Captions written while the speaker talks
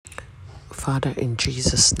Father, in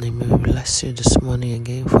Jesus' name, we bless you this morning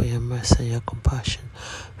again for your mercy and your compassion.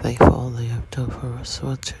 Thank you for all that you have done for us,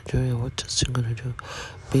 what you're doing, and what you're still going to do.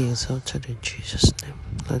 Be exalted in Jesus' name.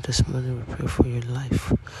 Lord, this morning we pray for your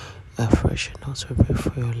life afresh, and also we pray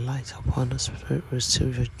for your light upon us. We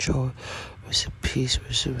receive your joy, receive peace,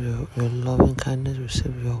 receive your loving kindness,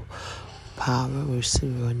 receive your power,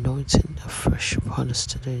 receive your anointing afresh upon us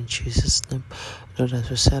today in Jesus' name. Lord, as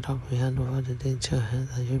we set up, we hand over the day to your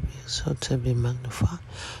hands, that you be exalted, be magnified.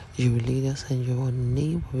 You will lead us, and your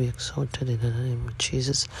name will be exalted in the name of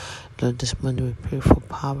Jesus. Lord, this morning we pray for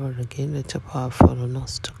power again. Let your power fall on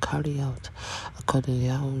us to carry out accordingly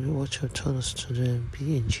what you told us to do and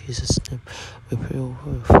be in Jesus' name. We pray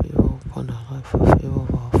for favor upon our life, for favor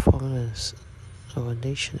of our families, our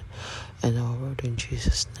nation, and our world in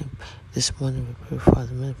Jesus' name. This morning we pray for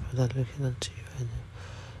the many people that are looking unto you and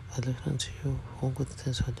are looking unto you all good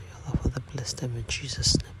things will do. Father, bless them in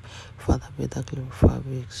Jesus' name. Father, be thou glorified,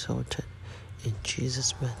 be exalted in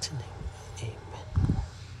Jesus' mighty name. Amen.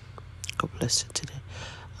 God bless you today.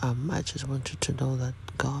 I just want you to know that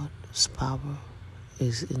God's power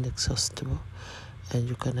is inexhaustible, and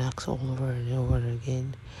you can ask all over and over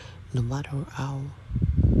again, no matter how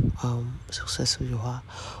successful you are,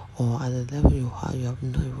 or at the level you are, you have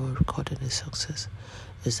not even recorded any success.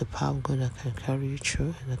 It's the power of God that can carry you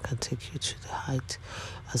through and that can take you to the height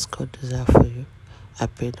as God desires for you. I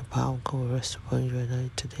pray the power of God will rest upon you and I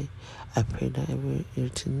today. I pray that every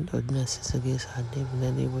written ordinances against our name in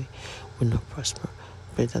any way will not prosper.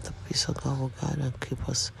 I pray that the peace of God will guide and keep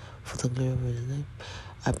us for the glory of His name.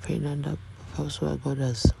 I pray that the purpose where God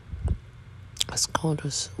has called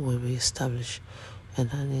us will be established, and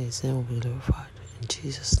that His name will be glorified. In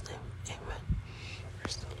Jesus' name.